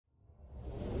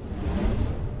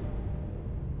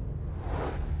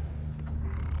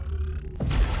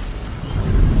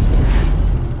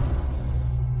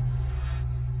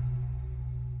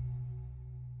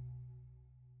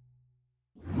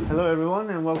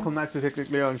and welcome back to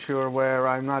Technically Unsure, where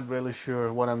I'm not really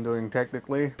sure what I'm doing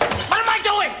technically. What am I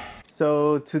doing?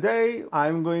 So today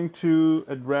I'm going to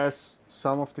address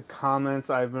some of the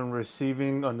comments I've been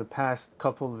receiving on the past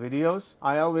couple videos.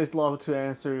 I always love to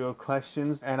answer your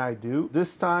questions, and I do.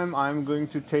 This time I'm going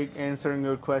to take answering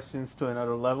your questions to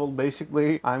another level.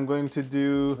 Basically, I'm going to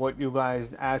do what you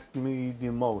guys asked me the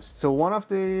most. So one of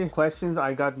the questions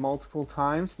I got multiple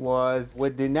times was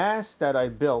with the NAS that I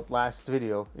built last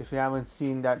video. If you haven't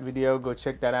seen that video, go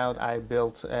check that out. I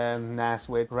built a NAS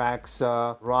with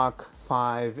Radxa Rock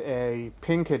 5A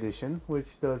Pink Edition,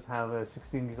 which does have a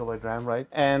 16GB RAM, right?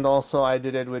 And also I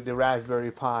did it with the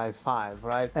Raspberry Pi 5,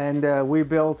 right? And we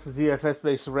built ZFS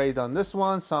based RAID on this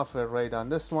one, software RAID on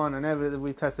this one, and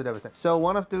we tested everything. So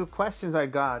one of the questions I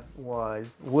got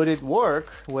was, would it work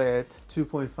with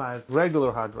 2.5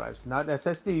 regular hard drives, not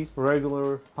SSDs,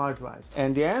 regular hard drives?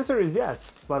 And the answer is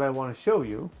yes, but I want to show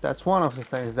you. That's one of the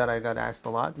things that I got asked a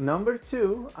lot. Number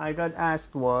two I got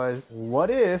asked was, what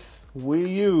if we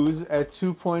use a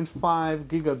 2.5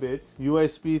 gigabit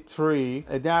USB 3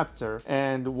 adapter,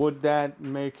 and would that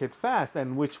make it fast,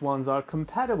 and which ones are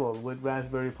compatible with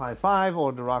Raspberry Pi 5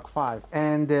 or the Rock 5?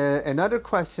 And another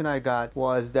question I got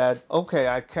was that, okay,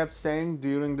 I kept saying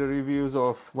during the reviews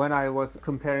of when I was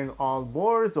comparing all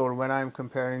boards, or when I'm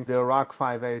comparing the Rock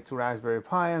 5A to Raspberry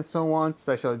Pi and so on,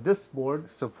 especially this board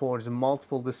supports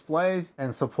multiple displays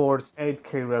and supports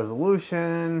 8K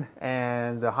resolution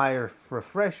and the higher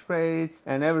refresh rates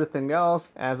and everything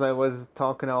else. As I was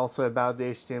talking also about the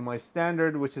HDMI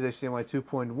standard, which is HDMI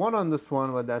 2.1 on this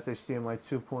one, but that's HDMI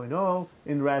 2.0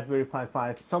 in Raspberry Pi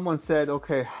 5. Someone said,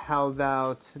 okay, how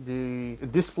about the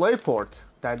DisplayPort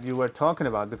that you were talking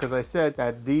about? Because I said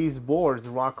that these boards,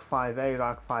 Rock 5A,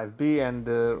 Rock 5B, and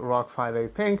the Rock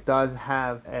 5A Pink, does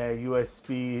have a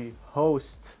USB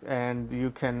host, and you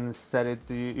can set it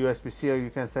the USB-C, or you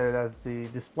can set it as the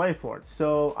DisplayPort.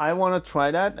 So I want to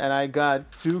try that, and I got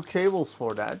two cables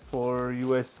for that, for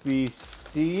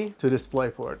USB-C to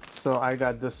DisplayPort. So I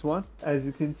got this one. As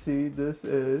you can see, this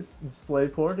is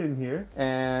DisplayPort in here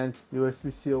and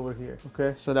USB-C over here.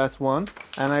 Okay, so that's one.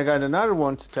 And I got another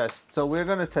one to test. So we're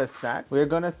gonna test that. We're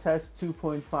gonna test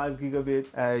 2.5 gigabit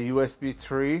USB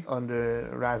 3 on the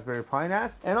Raspberry Pi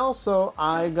NAS. And also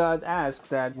I got asked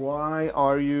that why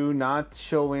are you not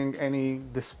showing any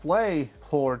display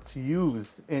port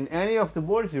use in any of the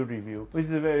boards you review, which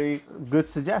is a very good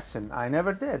suggestion. I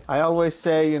never did. I always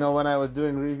say, you know, when I was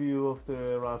doing review of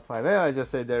the Rock 5A, I just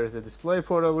say there is a display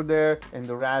port over there. In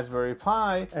the Raspberry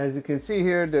Pi, as you can see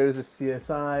here, there is a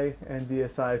CSI and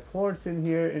DSI ports in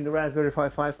here in the Raspberry Pi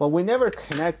 5, but we never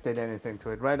connected anything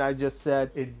to it, right? I just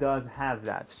said it does have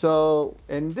that. So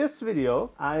in this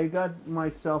video, I got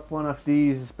myself one of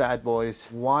these bad boys,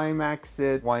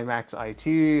 WiMAX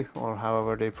IT, or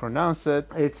however they pronounce it.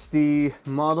 It's the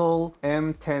model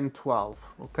M1012.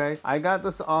 Okay, I got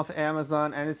this off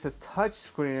Amazon, and it's a touch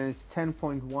screen, and it's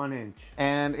 10.1 inch,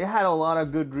 and it had a lot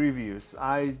of good reviews.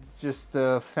 I just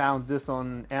found this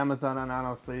on Amazon, and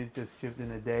honestly it just shipped in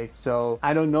a day, so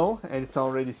I don't know, and it's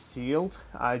already sealed.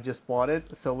 I just bought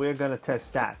it, so we're gonna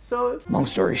test that. So long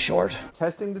story short,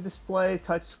 testing the display,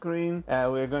 touch screen.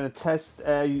 We're gonna test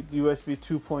USB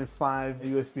 2.5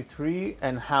 USB 3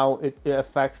 and how it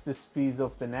affects the speeds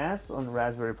of the NAS on the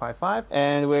Raspberry Pi 5,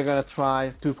 and we're gonna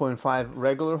try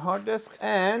 2.5 regular hard disk,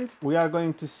 and we are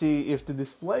going to see if the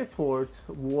DisplayPort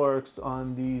works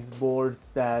on these boards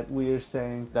that we are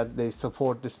saying that they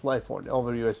support DisplayPort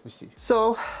over USB-C.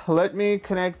 So let me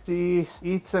connect the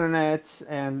Ethernet,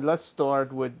 and let's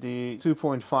start with the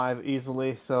 2.5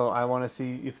 easily. So I want to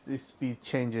see if the speed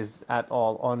changes at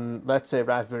all on, let's say,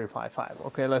 Raspberry Pi 5.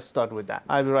 Okay, let's start with that.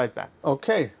 I'll be right back.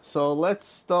 Okay, so let's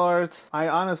start. I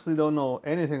honestly don't know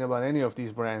anything about any of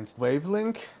these brands.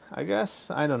 Wavelink, I guess,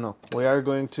 I don't know. We are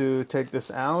going to take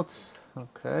this out.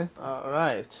 Okay, all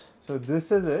right. So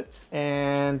this is it,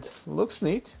 and looks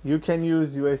neat. You can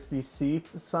use USB-C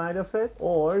side of it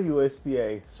or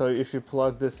USB-A. So if you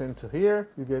plug this into here,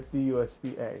 you get the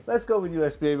USB-A. Let's go with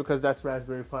USB-A because that's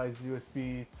Raspberry Pi's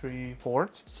USB 3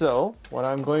 port. So what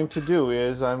I'm going to do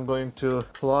is I'm going to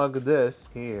plug this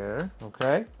here,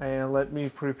 okay? And let me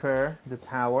prepare the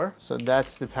power. So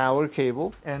that's the power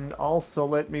cable. And also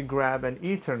let me grab an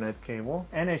Ethernet cable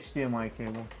and HDMI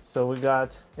cable. So we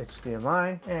got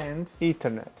HDMI and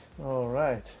Ethernet. All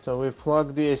right, so we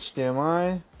plug the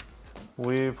HDMI,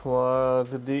 we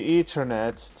plug the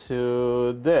Ethernet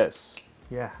to this.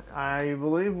 Yeah, I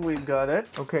believe we got it.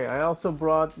 Okay, I also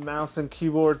brought mouse and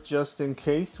keyboard just in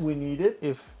case we need it.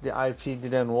 If the IP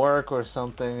didn't work or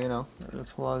something, you know,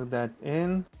 let's plug that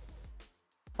in.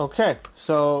 Okay,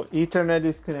 so Ethernet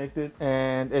is connected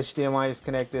and HDMI is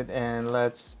connected, and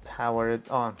let's power it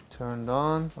on. Turned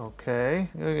on. Okay,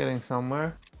 you're getting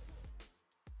somewhere.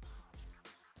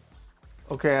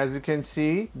 Okay, as you can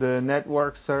see, the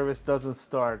network service doesn't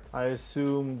start. I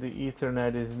assume the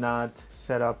Ethernet is not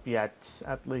set up yet,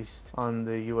 at least on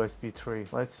the USB 3.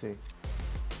 Let's see.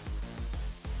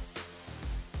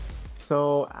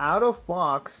 So out of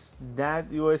box, that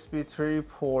USB 3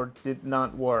 port did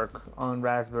not work on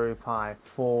Raspberry Pi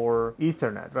for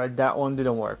Ethernet, right? That one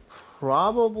didn't work.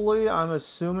 Probably, I'm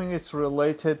assuming it's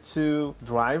related to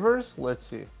drivers. Let's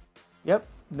see. Yep.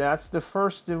 That's the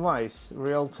first device,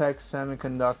 Realtek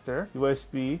Semiconductor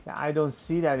USB. I don't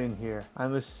see that in here.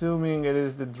 I'm assuming it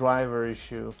is the driver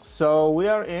issue. So we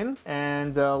are in,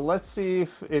 and let's see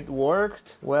if it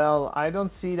worked. Well, I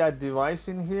don't see that device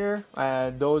in here.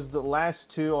 The last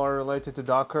two are related to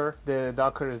Docker. The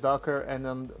Docker is Docker, and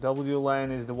then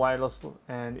WLAN is the wireless,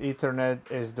 and Ethernet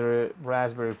is the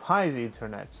Raspberry Pi's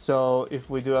Ethernet. So if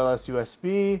we do LS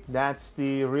USB, that's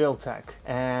the Realtek.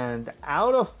 And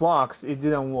out of box, it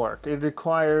didn't work. It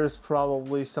requires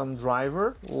probably some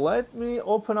driver. Let me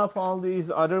open up all these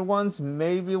other ones.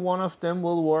 Maybe one of them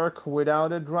will work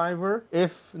without a driver.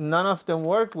 If none of them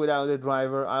work without a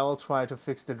driver, I will try to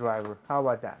fix the driver. How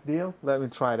about that? Deal? Let me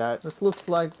try that. This looks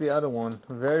like the other one.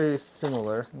 Very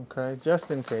similar. Okay,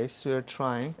 just in case you're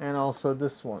trying. And also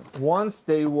this one. Once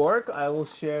they work, I will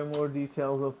share more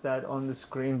details of that on the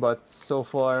screen, but so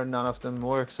far none of them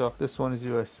work. So this one is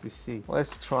USB-C.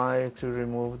 Let's try to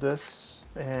remove this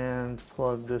and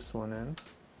plug this one in.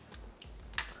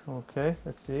 Okay,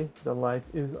 let's see, the light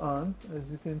is on, as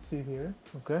you can see here.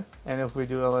 Okay, and if we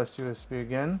do LS USB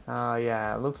again,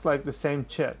 yeah, it looks like the same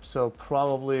chip, so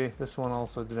probably this one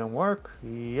also didn't work.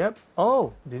 Yep.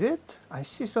 Oh, did it? I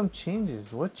see some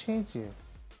changes. What changed here?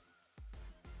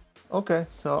 Okay,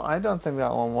 so I don't think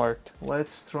that one worked.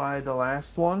 Let's try the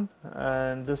last one,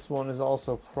 and this one is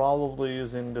also probably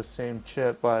using the same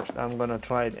chip, but I'm gonna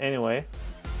try it anyway.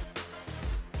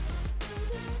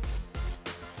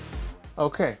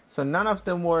 Okay, so none of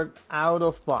them worked out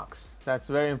of box. That's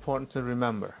very important to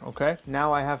remember, okay?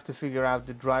 Now I have to figure out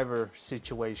the driver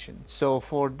situation. So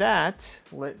for that,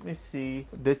 let me see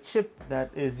the chip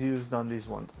that is used on these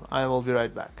ones. I will be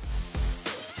right back.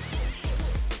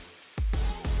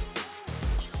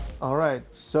 Alright,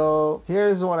 so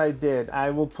here's what I did. I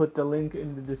will put the link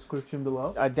in the description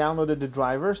below. I downloaded the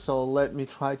driver, so let me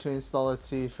try to install it,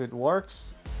 see if it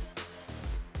works.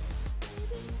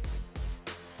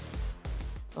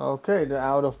 Okay, the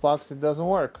out of box, it doesn't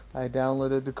work. I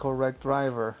downloaded the correct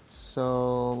driver.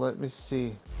 So let me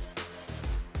see.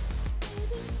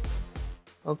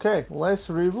 Okay, let's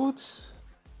reboot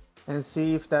and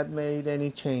see if that made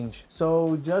any change.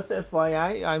 So just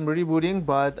FYI, I'm rebooting,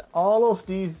 but all of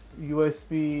these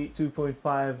USB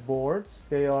 2.5 boards,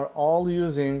 they are all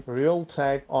using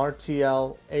Realtek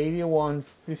RTL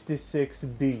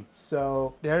 8156B.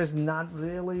 So there's not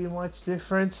really much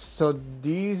difference. So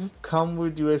these come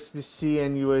with USB-C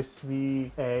and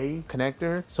USB-A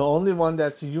connector. So only one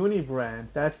that's uni-brand,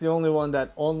 that's the only one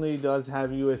that only does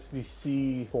have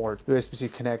USB-C port, USB-C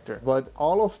connector. But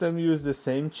all of them use the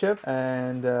same chip,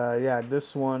 and yeah,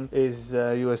 this one is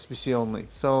USB-C only.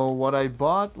 So what I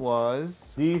bought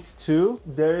was these two.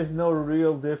 There is no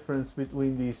real difference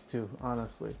between these two,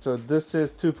 honestly. So this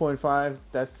is 2.5,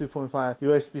 that's 2.5,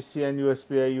 USB-C and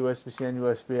USB-A, USB-C and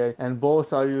USB-A, and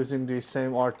both are using the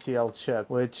same RTL chip,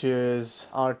 which is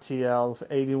RTL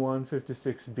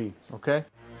 8156B, okay?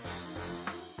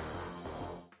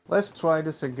 Let's try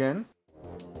this again.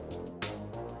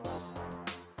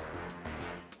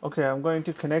 Okay, I'm going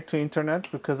to connect to internet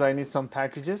because I need some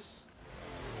packages.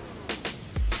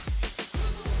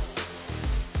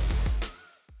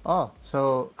 Oh,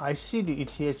 so I see the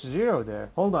ETH0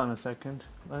 there. Hold on a second.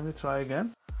 Let me try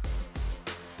again.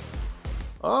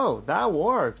 Oh, that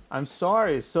worked. I'm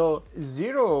sorry. So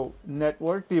zero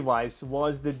network device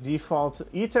was the default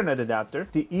Ethernet adapter.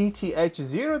 The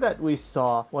ETH0 that we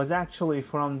saw was actually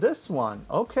from this one.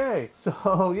 Okay,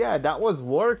 so yeah, that was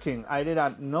working. I did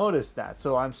not notice that,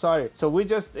 so I'm sorry. So we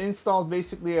just installed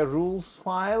basically a rules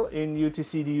file in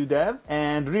UTC-du dev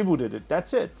and rebooted it.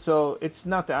 That's it. So it's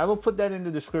nothing. I will put that in the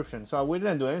description. So we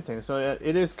didn't do anything. So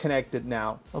it is connected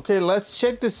now. Okay, let's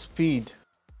check the speed.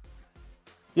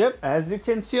 Yep, as you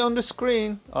can see on the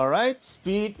screen, all right,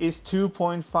 speed is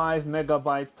 2.5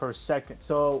 megabyte per second.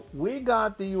 So we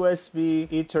got the USB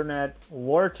Ethernet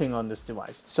working on this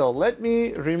device. So let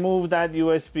me remove that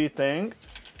USB thing,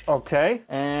 okay,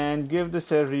 and give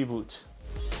this a reboot.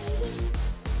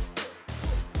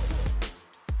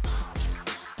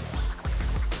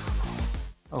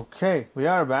 Okay, we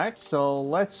are back. So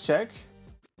let's check.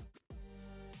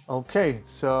 Okay,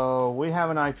 so we have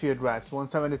an IP address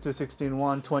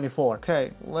 172.16.1.24.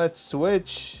 Okay, let's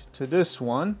switch to this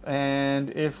one.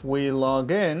 And if we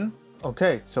log in,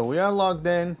 okay, so we are logged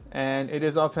in and it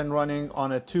is up and running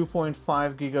on a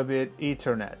 2.5 gigabit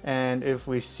Ethernet. And if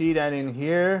we see that in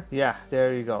here, yeah,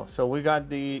 there you go. So we got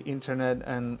the internet,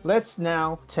 and let's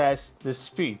now test the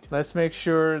speed. Let's make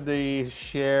sure the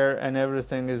share and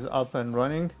everything is up and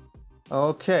running.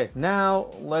 Okay, now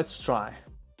let's try.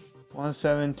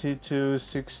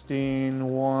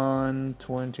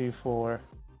 172.16.1.24.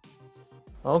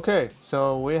 Okay,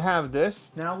 so we have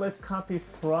this. Now let's copy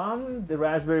from the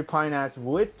Raspberry Pi NAS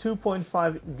with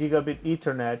 2.5 gigabit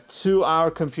Ethernet to our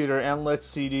computer, and let's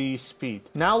see the speed.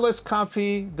 Now let's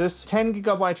copy this 10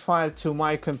 gigabyte file to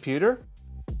my computer.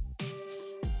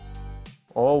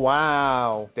 Oh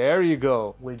wow, there you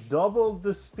go. We doubled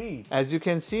the speed. As you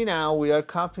can see now, we are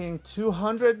copying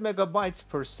 200 megabytes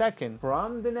per second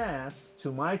from the NAS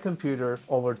to my computer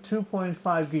over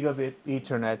 2.5 gigabit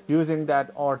Ethernet using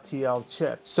that RTL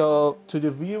chip. So to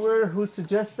the viewer who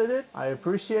suggested it, I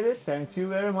appreciate it. Thank you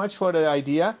very much for the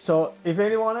idea. So if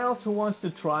anyone else who wants to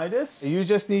try this, you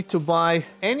just need to buy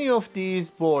any of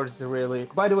these boards really.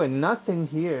 By the way, nothing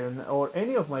here or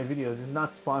any of my videos is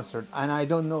not sponsored, and I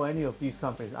don't know any of these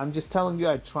companies. I'm just telling you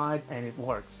I tried and it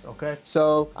works, okay?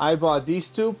 So I bought these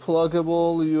two,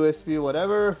 pluggable USB,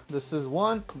 whatever. This is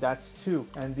one, that's two.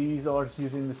 And these are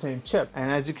using the same chip.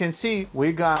 And as you can see,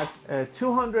 we got a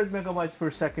 200 megabytes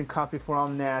per second copy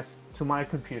from NAS to my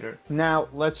computer. Now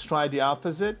let's try the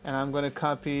opposite, and I'm going to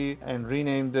copy and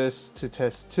rename this to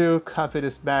test 2, copy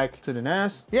this back to the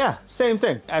NAS. Yeah, same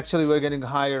thing. Actually, we're getting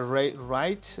higher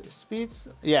write speeds.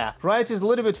 Yeah, write is a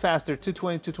little bit faster,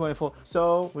 220, 224.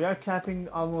 So we are capping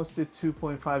almost the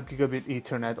 2.5 gigabit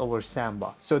Ethernet over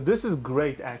Samba. So this is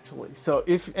great actually. So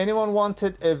if anyone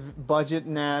wanted a budget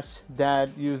NAS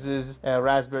that uses a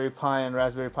Raspberry Pi and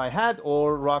Raspberry Pi Hat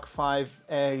or Rock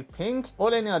 5A Pink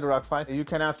or any other Rock 5, you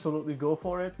can absolutely go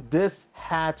for it. This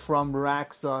hat from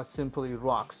Radxa simply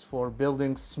rocks for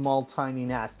building small tiny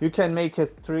NAS. You can make a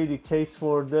 3D case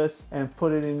for this and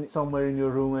put it in somewhere in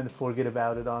your room and forget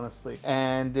about it, honestly.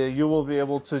 And you will be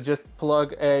able to just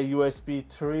plug a USB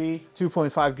 3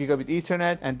 2.5 gigabit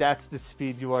Ethernet, and that's the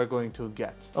speed you are going to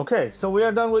get. Okay, so we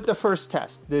are done with the first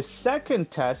test. The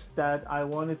second test that I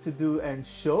wanted to do and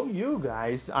show you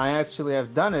guys, I actually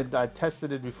have done it. I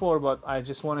tested it before, but I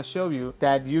just want to show you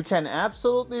that you can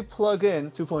absolutely plug in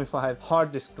 2.5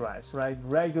 hard disk drives, right?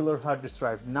 Regular hard disk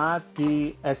drives, not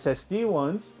the SSD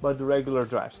ones, but the regular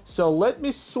drives. So let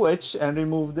me switch and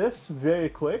remove this very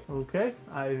quick. Okay,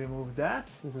 I removed that.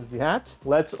 This is the hat.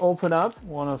 Let's open up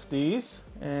one of these,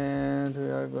 and we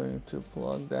are going to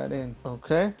plug that in.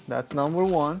 Okay, that's number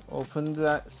one. Open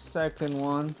that second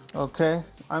one. Okay,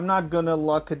 I'm not gonna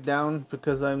lock it down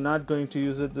because I'm not going to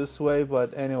use it this way,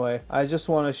 but anyway, I just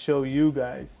want to show you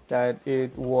guys that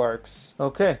it works.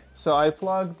 Okay, so I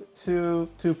plugged two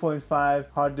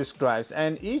 2.5 hard disk drives,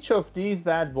 and each of these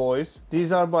bad boys,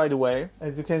 these are, by the way,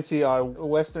 as you can see, are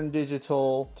Western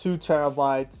Digital 2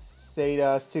 terabytes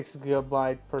SATA 6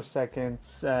 gigabyte per second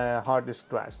hard disk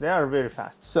drives. They are very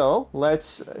fast. So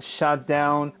let's shut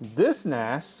down this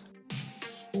NAS.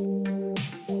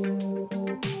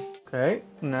 Okay,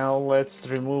 now let's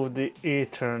remove the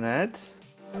Ethernet.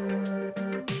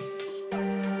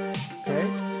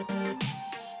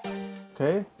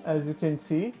 Okay, as you can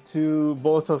see,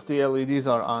 both of the LEDs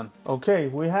are on. Okay,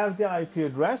 we have the IP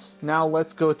address. Now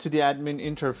let's go to the admin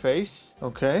interface.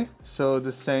 Okay, so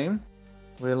the same.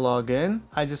 We log in.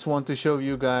 I just want to show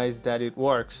you guys that it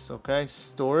works. Okay,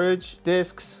 storage,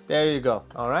 disks, there you go.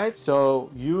 All right, so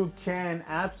you can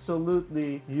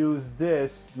absolutely use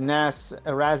this NAS,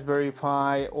 a Raspberry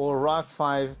Pi or Rock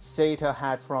 5 SATA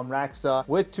Hat from Radxa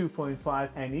with 2.5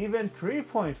 and even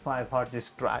 3.5 hard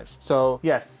disk drives. So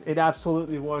yes, it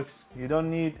absolutely works. You don't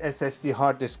need SSD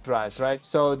hard disk drives, right?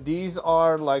 So these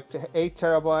are like 8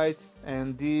 terabytes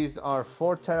and these are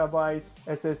 4 terabytes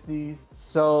SSDs.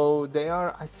 So they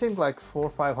are, I think, like 400 or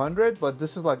 500, but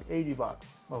this is like 80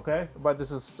 bucks. Okay, but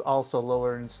this is also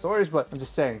lower in storage, but I'm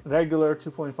just saying regular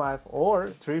 2.5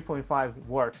 or 3.5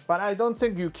 works. But I don't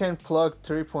think you can plug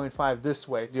 3.5 this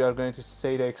way. You are going to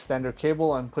say the extender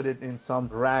cable and put it in some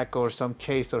rack or some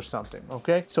case or something.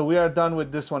 Okay, so we are done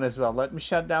with this one as well. Let me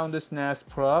shut down this NAS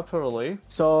properly.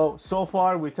 So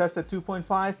far we tested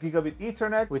 2.5 gigabit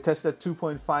Ethernet, we tested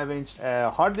 2.5 inch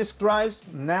hard disk drives.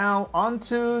 Now on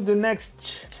to the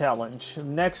next challenge.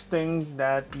 next thing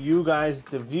that you guys,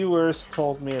 the viewers,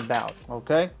 told me about.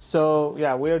 Okay, so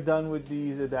yeah, we're done with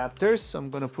these adapters. I'm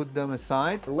gonna put them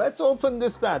aside. Let's open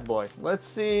this bad boy. Let's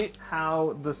see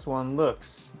how this one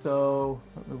looks. So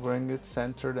let me bring it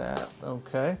centered at.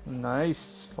 Okay,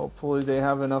 nice. Hopefully they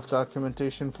have enough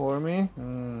documentation for me.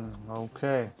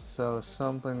 Okay, so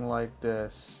something like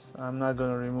this. I'm not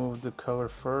gonna remove the cover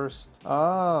first.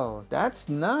 Oh, that's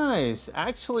nice.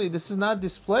 Actually, this is not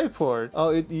DisplayPort. Oh,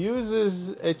 it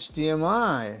uses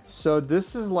HDMI. So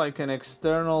this is like an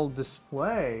external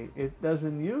display. It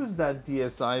doesn't use that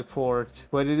DSI port,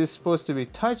 but it is supposed to be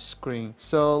touchscreen.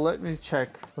 So let me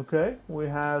check. Okay, we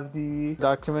have the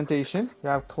documentation. We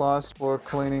have cloths for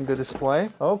cleaning the display.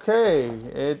 Okay,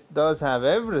 it does have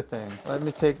everything. Let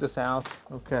me take this out.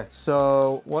 Okay,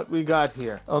 so what we got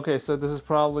here? Okay, so this is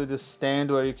probably the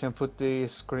stand where you can put the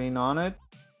screen on it.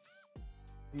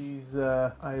 These,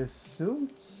 I assume,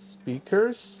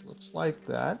 speakers. Looks like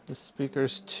that. The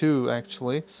speakers too,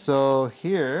 actually. So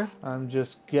here, I'm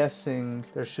just guessing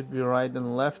there should be right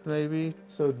and left maybe.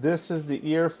 So this is the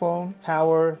earphone,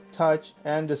 power, touch,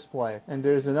 and display. And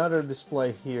there's another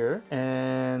display here.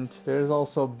 And there's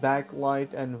also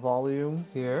backlight and volume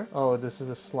here. Oh, this is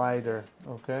a slider.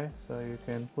 Okay, so you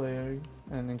can play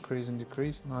and increase and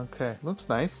decrease. Okay, looks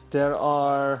nice. There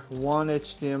are one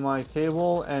HDMI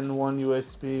cable and one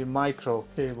USB micro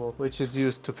cable, which is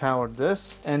used to power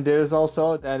this. And there's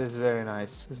also, that is very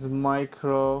nice, this is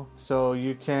micro, so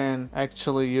you can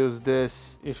actually use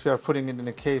this if you're putting it in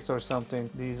a case or something.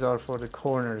 These are for the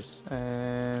corners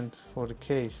and for the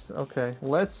case. Okay,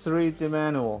 let's read the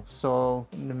manual. So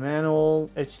in the manual,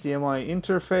 HDMI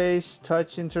interface,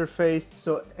 touch interface.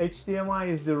 So HDMI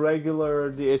is the regular,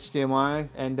 the HDMI,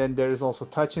 and then there is also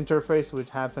touch interface, which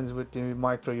happens with the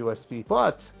micro USB.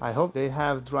 But I hope they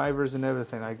have drivers and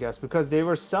everything, I guess, because they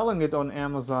were selling it on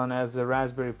Amazon as a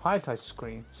Raspberry Pi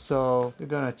touchscreen. So we're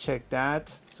gonna check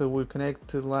that. So we connect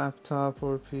to laptop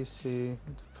or PC.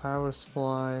 Power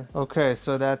supply. Okay,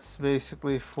 so that's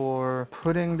basically for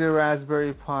putting the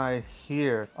Raspberry Pi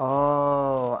here.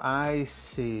 Oh, I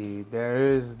see. There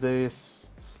is this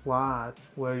slot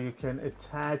where you can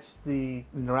attach the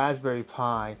Raspberry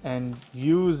Pi and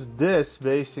use this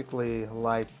basically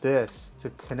like this to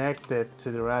connect it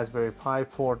to the Raspberry Pi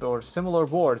port or similar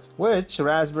boards, which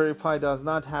Raspberry Pi does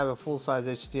not have a full-size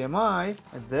HDMI,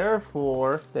 and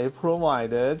therefore they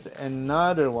provided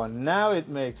another one. Now it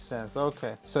makes sense.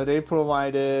 Okay, so they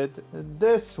provided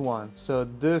this one. So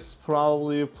this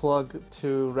probably plug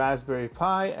to Raspberry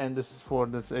Pi, and this is for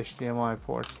this HDMI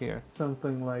port here.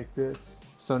 Something like this.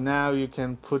 So now you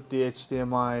can put the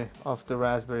HDMI of the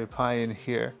Raspberry Pi in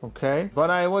here, okay? But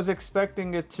I was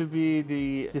expecting it to be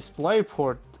the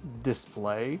DisplayPort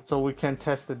display, so we can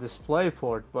test the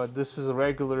DisplayPort, but this is a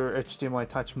regular HDMI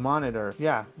touch monitor.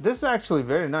 Yeah, this is actually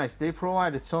very nice. They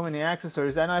provided so many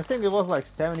accessories, and I think it was like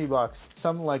 70 bucks,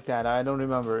 something like that. I don't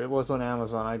remember. It was on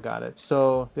Amazon. I got it.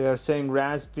 So they are saying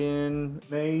Raspbian,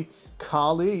 Mate,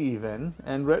 Kali even,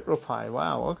 and RetroPie.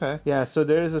 Wow, okay. Yeah, so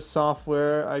there is a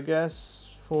software, I guess,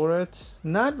 for it.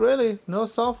 Not really, no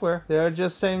software. They're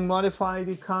just saying modify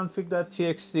the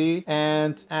config.txt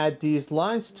and add these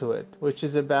lines to it, which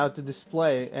is about the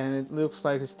display, and it looks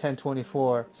like it's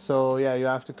 1024. So yeah, you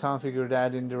have to configure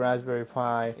that in the Raspberry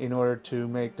Pi in order to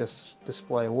make this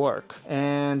display work.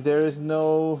 And there is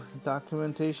no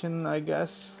documentation, I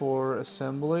guess, for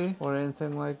assembly or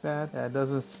anything like that. Yeah, it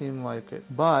doesn't seem like it,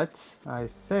 but I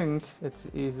think it's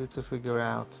easy to figure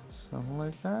out. Something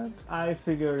like that. I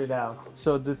figured it out.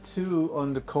 So the two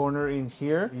on the corner in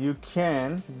here, you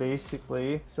can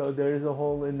basically, so there is a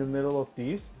hole in the middle of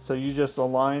these, so you just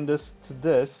align this to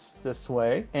this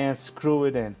way and screw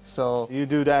it in. So you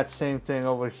do that same thing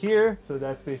over here. So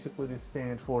that's basically the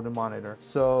stand for the monitor.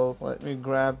 So let me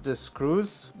grab the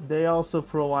screws. They also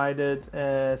provided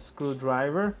a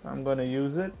screwdriver. I'm gonna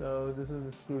use it. So this is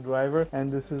the screwdriver,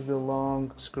 and this is the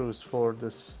long screws for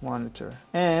this monitor.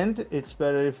 And it's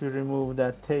better if you remove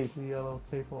that tape, the yellow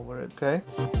tape over it. Okay.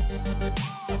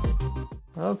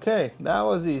 Okay, that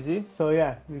was easy. So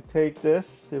yeah, you take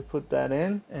this, you put that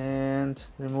in and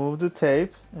remove the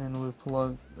tape, and we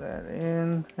plug that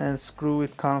in and screw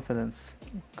with confidence.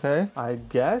 Okay, I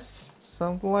guess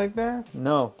something like that.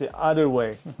 No, the other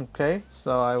way. Okay,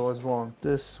 so I was wrong.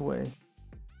 This way.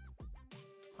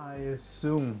 I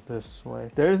assume this way.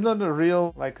 There is not a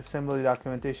real like assembly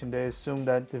documentation. They assume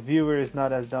that the viewer is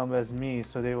not as dumb as me,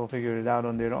 so they will figure it out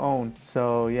on their own.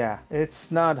 So yeah, it's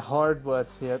not hard, but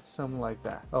yet something like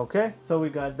that. Okay, so we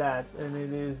got that, and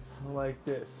it is like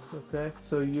this. Okay,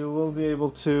 so you will be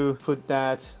able to put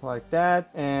that like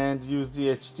that and use the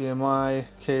HDMI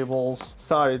cables.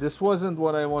 Sorry, this wasn't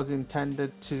what I was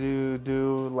intended to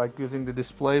do, like using the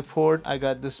DisplayPort. I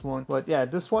got this one, but yeah,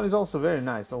 this one is also very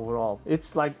nice overall.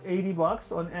 It's like 80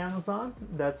 bucks on Amazon.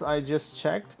 That's I just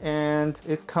checked, and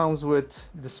it comes with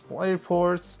display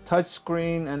ports,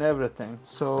 touchscreen, and everything.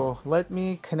 So let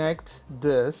me connect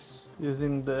this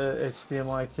using the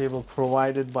HDMI cable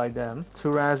provided by them to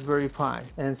Raspberry Pi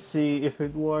and see if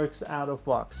it works out of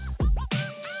box.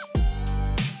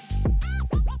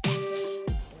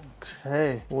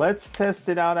 Okay, let's test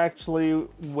it out actually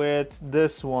with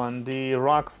this one, the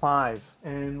Rock 5,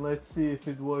 and let's see if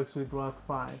it works with Rock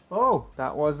 5. Oh,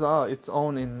 that was its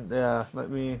own in there.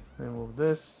 Let me remove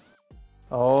this.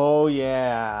 Oh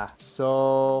yeah,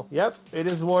 so yep, it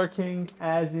is working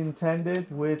as intended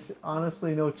with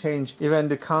honestly no change. Even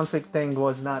the config thing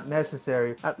was not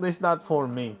necessary, at least not for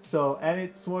me. So, and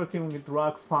it's working with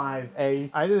Rock 5A.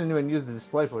 I didn't even use the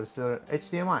DisplayPort, it's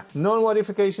HDMI. No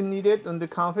modification needed on the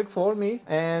config for me,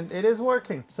 and it is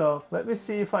working. So let me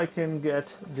see if I can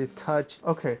get the touch.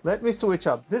 Okay, let me switch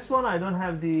up. This one I don't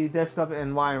have the desktop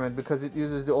environment because it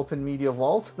uses the Open Media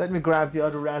Vault. Let me grab the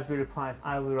other Raspberry Pi.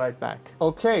 I'll be right back.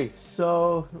 Okay,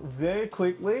 so very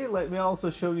quickly, let me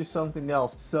also show you something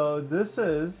else. So this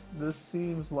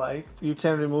seems like you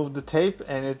can remove the tape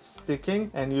and it's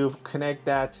sticking, and you connect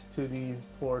that to these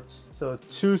ports. So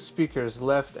 2 speakers,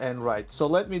 left and right. So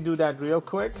let me do that real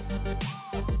quick.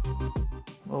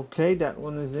 Okay, that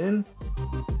one is in.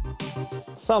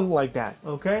 Something like that.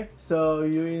 Okay, so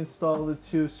you install the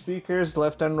 2 speakers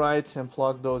left and right and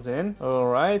plug those in. All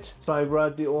right, so I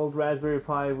brought the old Raspberry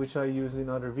Pi which I use in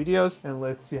other videos, and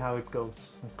let's see how it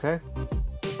goes. Okay,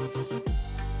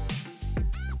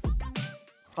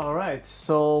 all right,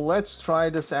 so let's try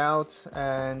this out,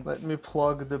 and let me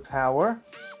plug the power.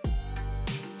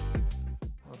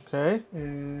 Okay,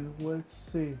 and let's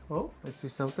see. Oh, I see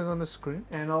something on the screen.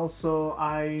 And also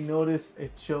I noticed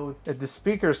it showed that the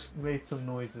speakers made some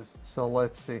noises. So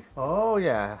let's see. Oh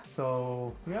yeah,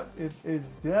 so yep, it is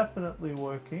definitely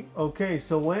working. Okay,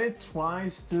 so when it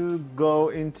tries to go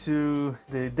into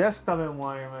the desktop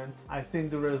environment, I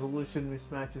think the resolution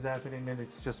mismatch is happening and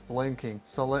it's just blinking.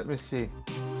 So let me see.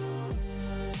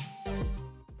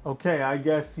 Okay, I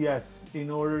guess yes, in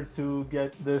order to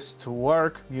get this to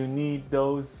work, you need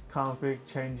those config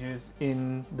changes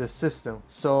in the system.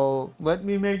 So let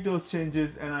me make those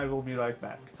changes and I will be right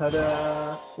back.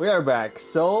 Ta-da! We are back.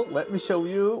 So let me show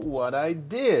you what I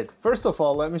did. First of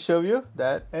all, let me show you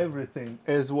that everything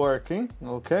is working.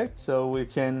 Okay, so we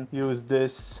can use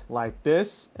this like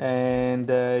this, and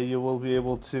you will be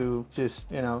able to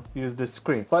just, use the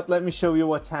screen. But let me show you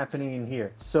what's happening in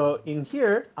here. So in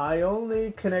here, I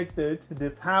only connected the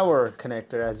power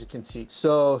connector, as you can see.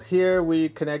 So here we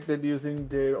connected using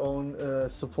their own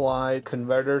supply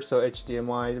converter, so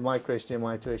HDMI, micro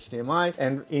HDMI to HDMI,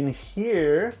 and in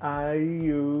here I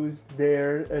used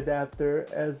their adapter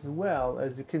as well,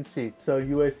 as you can see. So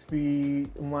USB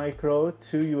micro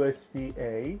to USB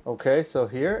A. Okay, so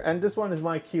here, and this one is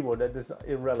my keyboard, that is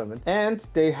irrelevant. And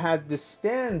they had the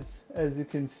stands, as you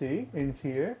can see in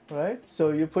here, right?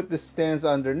 So you put the stands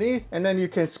underneath, and then you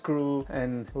can screw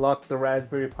and lock the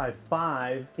Raspberry Pi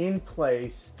 5 in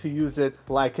place to use it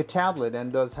like a tablet,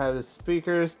 and does have the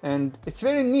speakers, and it's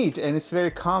very neat and it's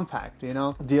very compact.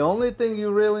 The only thing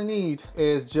you really need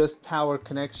is just power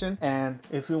connection, and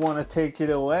if you want to take it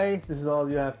away, this is all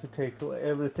you have to take away.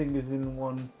 Everything is in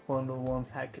one bundle, one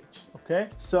package. Okay,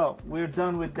 so we're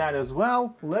done with that as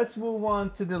well. Let's move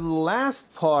on to the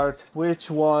last part, which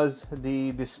was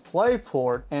the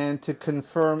DisplayPort, and to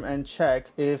confirm and check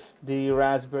if the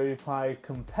Raspberry Pi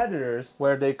competitors,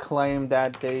 where they claim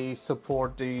that they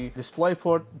support the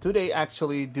DisplayPort, do they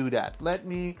actually do that? Let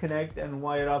me connect and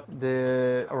wire up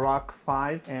the Rock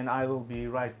 5 and I will be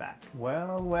right back.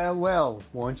 Well,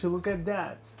 won't you look at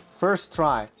that? First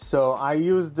try. So I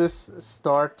use this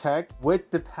StarTech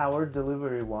with the power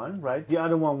delivery one, right? The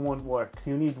other one won't work.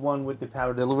 You need one with the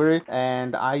power delivery,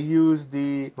 and I use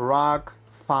the Rock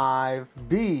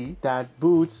 5B that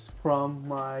boots from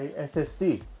my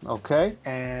SSD. Okay,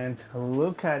 and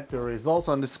look at the results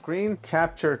on the screen.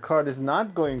 Capture card is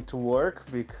not going to work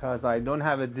because I don't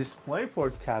have a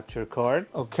DisplayPort capture card.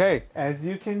 Okay, as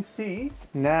you can see,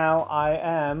 now I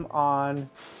am on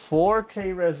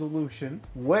 4K resolution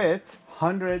with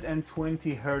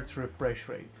 120 hertz refresh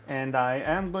rate, and I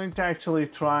am going to actually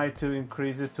try to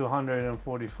increase it to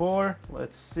 144.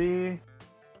 Let's see.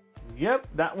 Yep,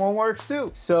 that one works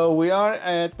too. So we are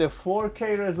at the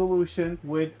 4K resolution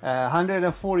with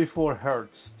 144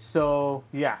 hertz. So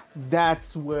yeah,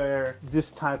 that's where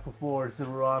this type of boards, the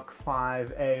ROG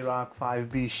 5A, ROG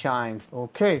 5B shines.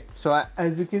 Okay, so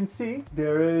as you can see,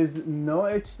 there is no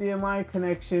HDMI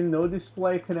connection, no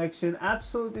display connection,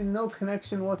 absolutely no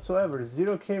connection whatsoever.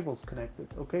 Zero cables connected,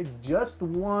 okay? Just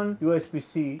one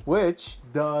USB-C, which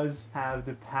does have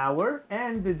the power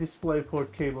and the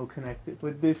DisplayPort cable connected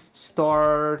with this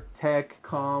StarTech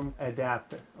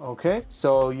adapter. Okay,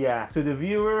 so yeah, to the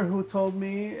viewer who told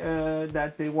me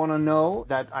that they want to know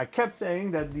that I kept saying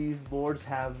that these boards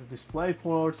have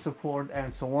DisplayPort support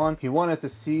and so on, he wanted to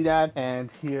see that,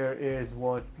 and here is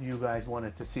what you guys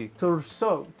wanted to see.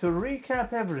 So to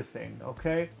recap everything,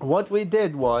 okay, what we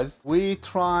did was we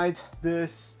tried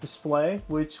this display,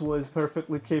 which was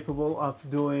perfectly capable of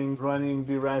running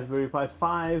the Raspberry Pi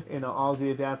 5. You know, all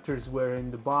the adapters were in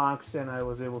the box and I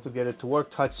was able to get it to work.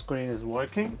 Touchscreen is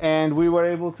working, and we were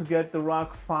able to get the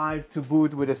ROG 5 to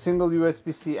boot with a single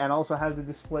USB-C and also have the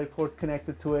DisplayPort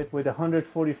connected to it with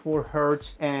 144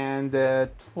 hertz and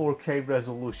 4K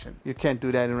resolution. You can't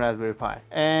do that in Raspberry Pi.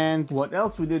 And what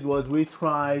else we did was we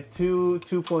tried two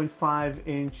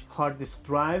 2.5-inch hard disk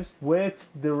drives with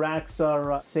the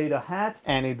Radxa SATA Hat,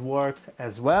 and it worked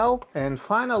as well. And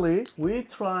finally, we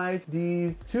tried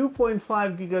these 2.5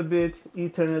 gigabit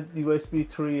Ethernet USB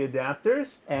 3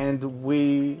 adapters, and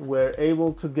we were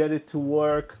able to get it to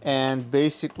work and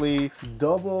basically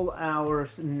double our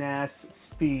NAS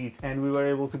speed, and we were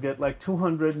able to get like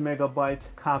 200 megabyte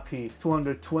copy,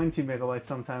 220 megabytes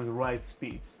sometimes write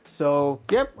speeds. So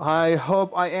yep, I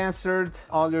hope I answered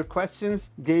all your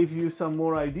questions, gave you some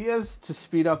more ideas to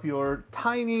speed up your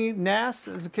tiny NAS.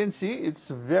 As you can see, it's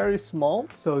very small.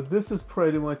 So this is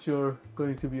pretty much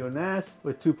going to be your NAS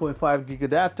with 2.5 gig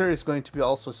adapter. It's going to be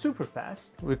also super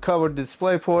fast. We covered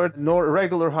DisplayPort, no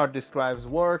regular hard disk drives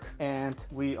work, and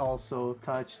we also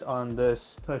touched on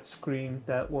this touch screen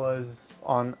that was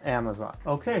on Amazon.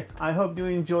 Okay, I hope you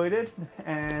enjoyed it,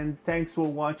 and thanks for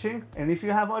watching. And if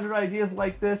you have other ideas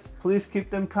like this, please keep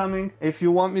them coming. If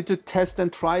you want me to test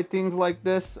and try things like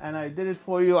this, and I did it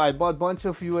for you, I bought a bunch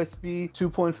of USB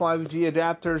 2.5G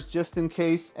adapters just in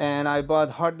case, and I bought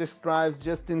hard disk drives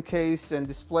just in case, and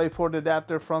DisplayPort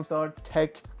adapter from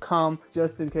StarTech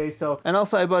just in case. So, and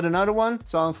also I bought another one,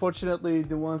 so unfortunately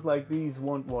the ones like these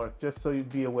won't work, just so you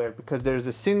be aware, because there's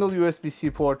a single USB-C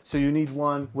port, so you need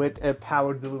one with a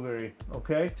power delivery.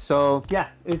 Okay, so yeah,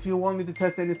 if you want me to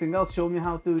test anything else, show me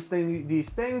how to do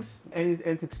these things,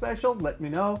 anything special, let me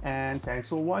know. And thanks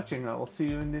for watching. I will see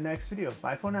you in the next video.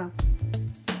 Bye for now.